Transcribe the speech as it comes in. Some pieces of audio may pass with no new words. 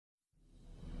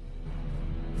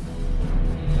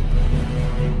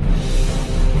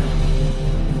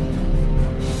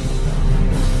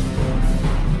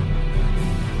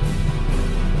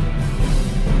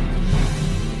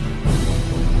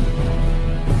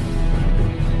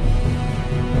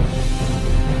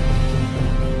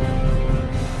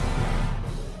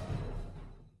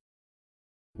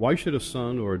Why should a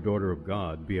son or a daughter of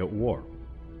God be at war?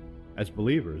 As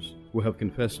believers who have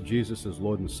confessed Jesus as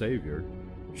Lord and Savior,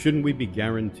 shouldn't we be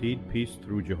guaranteed peace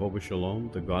through Jehovah Shalom,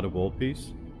 the God of all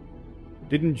peace?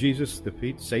 Didn't Jesus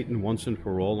defeat Satan once and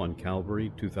for all on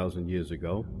Calvary 2,000 years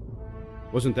ago?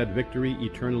 Wasn't that victory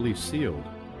eternally sealed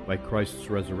by Christ's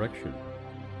resurrection?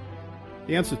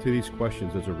 The answer to these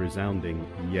questions is a resounding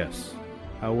yes.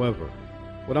 However,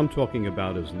 what I'm talking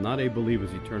about is not a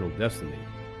believer's eternal destiny.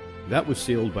 That was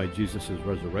sealed by Jesus'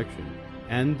 resurrection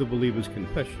and the believer's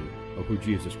confession of who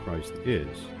Jesus Christ is,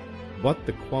 but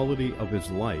the quality of his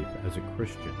life as a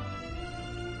Christian.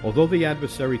 Although the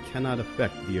adversary cannot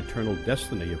affect the eternal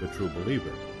destiny of a true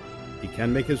believer, he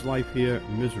can make his life here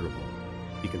miserable.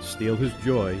 He can steal his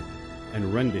joy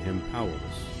and render him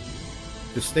powerless.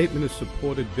 The statement is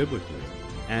supported biblically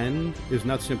and is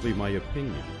not simply my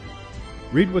opinion.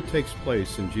 Read what takes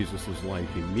place in Jesus'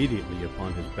 life immediately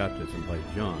upon his baptism by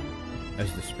John, as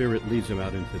the Spirit leads him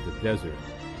out into the desert,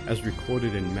 as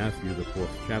recorded in Matthew, the 4th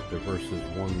chapter, verses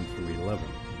 1 through 11.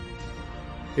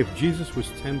 If Jesus was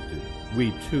tempted,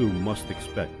 we too must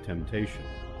expect temptation.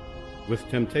 With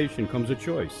temptation comes a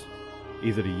choice,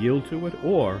 either to yield to it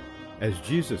or, as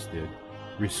Jesus did,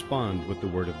 respond with the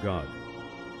Word of God.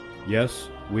 Yes,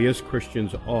 we as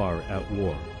Christians are at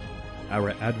war.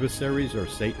 Our adversaries are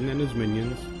Satan and his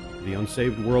minions, the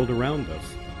unsaved world around us,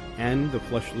 and the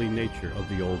fleshly nature of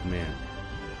the old man.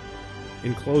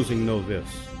 In closing, know this: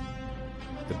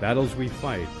 the battles we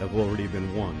fight have already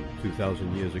been won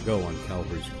 2,000 years ago on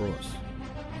Calvary's cross.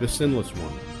 The sinless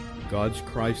one, God's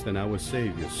Christ and our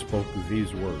Savior, spoke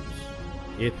these words: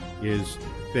 "It is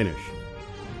finished."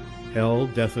 Hell,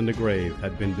 death, and the grave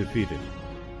had been defeated.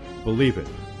 Believe it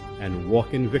and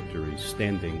walk in victory,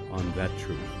 standing on that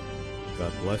truth.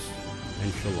 God bless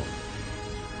and shalom.